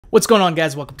What's going on,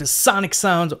 guys? Welcome to Sonic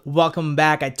Sounds. Welcome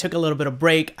back. I took a little bit of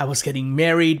break. I was getting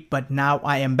married, but now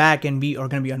I am back and we are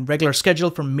going to be on regular schedule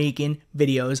for making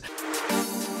videos.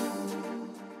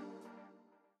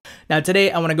 Now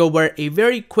today I want to go over a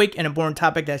very quick and important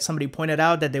topic that somebody pointed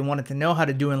out that they wanted to know how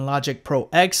to do in Logic Pro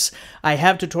X. I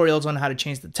have tutorials on how to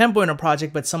change the tempo in a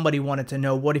project, but somebody wanted to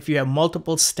know what if you have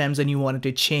multiple stems and you wanted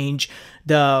to change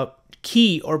the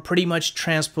key or pretty much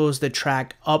transpose the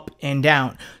track up and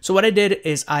down. So what I did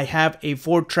is I have a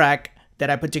 4-track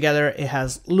that I put together. It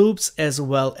has loops as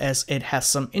well as it has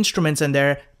some instruments in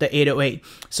there, the 808.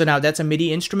 So now that's a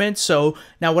MIDI instrument. So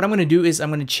now what I'm going to do is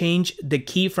I'm going to change the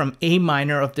key from A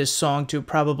minor of this song to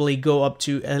probably go up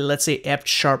to let's say F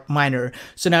sharp minor.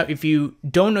 So now if you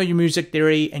don't know your music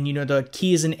theory and you know the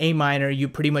key is in A minor, you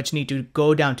pretty much need to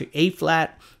go down to A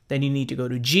flat, then you need to go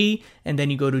to G, and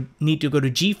then you need to go to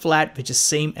G flat, which is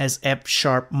same as F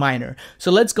sharp minor.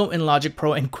 So let's go in Logic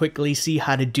Pro and quickly see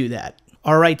how to do that.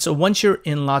 All right, so once you're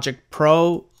in Logic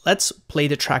Pro, let's play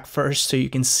the track first so you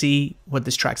can see what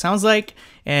this track sounds like.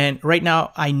 And right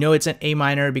now I know it's in A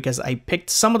minor because I picked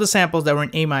some of the samples that were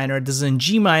in A minor. This is in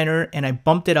G minor and I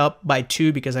bumped it up by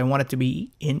 2 because I want it to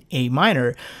be in A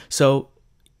minor. So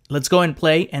let's go and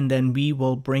play, and then we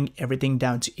will bring everything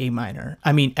down to A minor.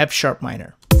 I mean F sharp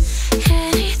minor.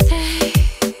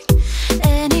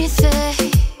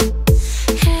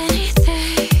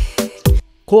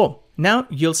 Cool. Now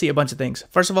you'll see a bunch of things.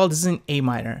 First of all, this is in A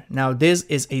minor. Now this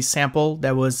is a sample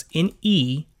that was in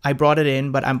E. I brought it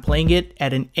in, but I'm playing it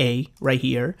at an A right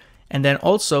here. And then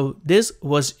also this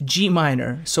was G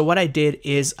minor. So what I did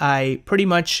is I pretty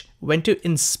much went to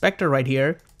inspector right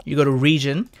here. You go to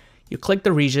region, you click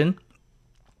the region,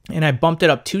 and I bumped it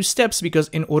up 2 steps because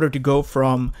in order to go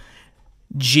from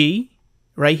G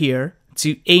right here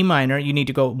to A minor, you need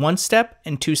to go 1 step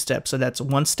and 2 steps. So that's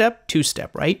 1 step, 2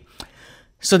 step, right?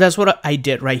 So that's what I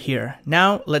did right here.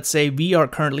 Now, let's say we are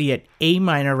currently at A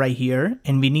minor right here,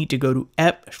 and we need to go to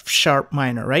F sharp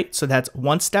minor, right? So that's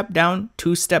 1 step down,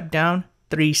 2 step down,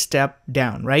 3 step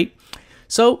down, right?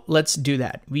 So let's do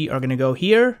that. We are going to go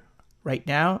here right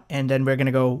now, and then we're going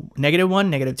to go -1,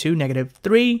 -2,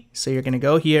 -3. So you're going to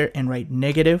go here and write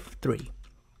 -3.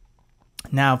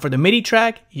 Now for the MIDI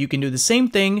track, you can do the same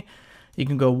thing. You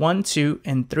can go 1, 2,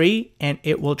 and 3, and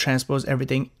it will transpose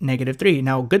everything -3.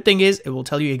 Now, good thing is it will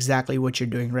tell you exactly what you're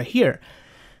doing right here.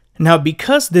 Now,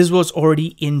 because this was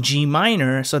already in G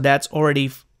minor, so that's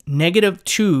already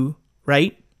 -2,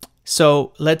 right?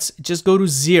 So let's just go to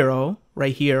 0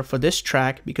 right here for this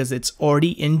track because it's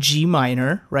already in G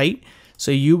minor, right?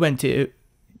 So you went to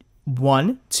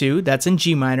 1, 2, that's in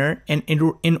G minor, and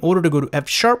in order to go to F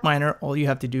sharp minor, all you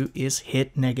have to do is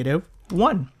hit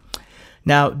 -1.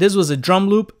 Now, this was a drum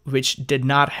loop, which did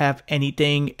not have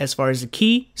anything as far as the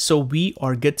key, so we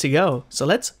are good to go. So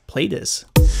let's play this.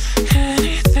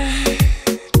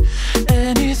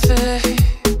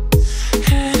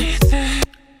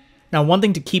 Now, one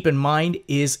thing to keep in mind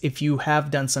is if you have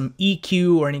done some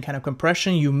EQ or any kind of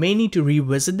compression, you may need to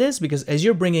revisit this because as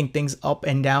you're bringing things up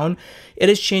and down, it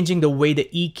is changing the way the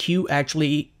EQ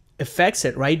actually affects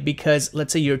it, right? Because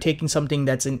let's say you're taking something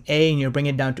that's in A and you're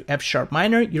bringing it down to F sharp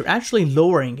minor, you're actually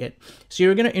lowering it. So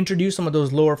you're going to introduce some of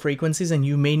those lower frequencies and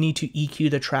you may need to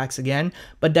EQ the tracks again,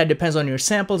 but that depends on your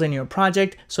samples and your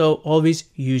project. So always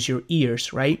use your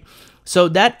ears, right? So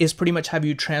that is pretty much how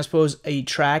you transpose a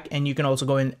track, and you can also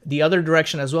go in the other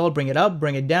direction as well, bring it up,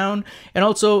 bring it down. And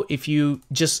also if you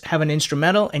just have an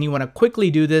instrumental and you want to quickly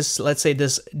do this, let's say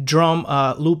this drum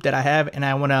loop that I have, and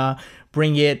I want to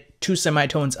bring it 2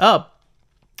 semitones up,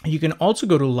 you can also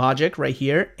go to Logic right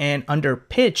here, and under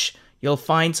pitch, you'll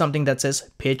find something that says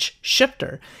pitch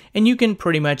shifter. And you can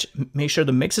pretty much make sure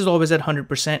the mix is always at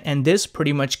 100%, and this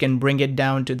pretty much can bring it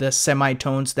down to the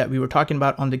semitones that we were talking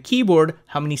about on the keyboard,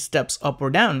 how many steps up or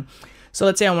down. So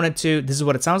let's say I wanted to, this is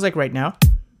what it sounds like right now.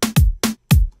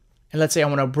 And let's say I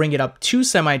want to bring it up 2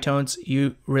 semitones,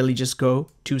 you really just go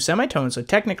 2 semitones. So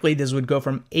technically this would go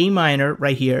from A minor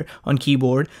right here on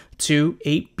keyboard to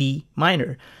a B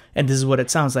minor. And this is what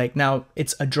it sounds like. Now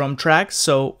it's a drum track,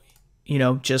 so, you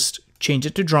know, just change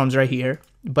it to drums right here,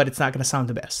 but it's not going to sound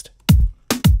the best.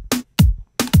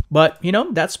 But, you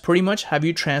know, that's pretty much how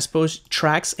you transpose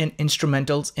tracks and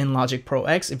instrumentals in Logic Pro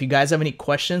X. If you guys have any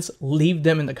questions, leave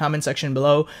them in the comment section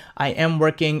below. I am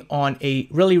working on a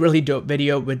really dope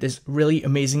video with this really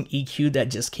amazing EQ that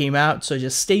just came out. So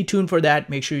just stay tuned for that.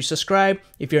 Make sure you subscribe.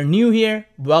 If you're new here,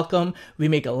 welcome. We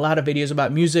make a lot of videos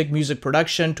about music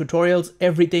production, tutorials,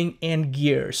 everything, and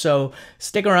gear. So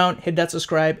stick around, hit that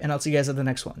subscribe, and I'll see you guys at the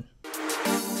next one.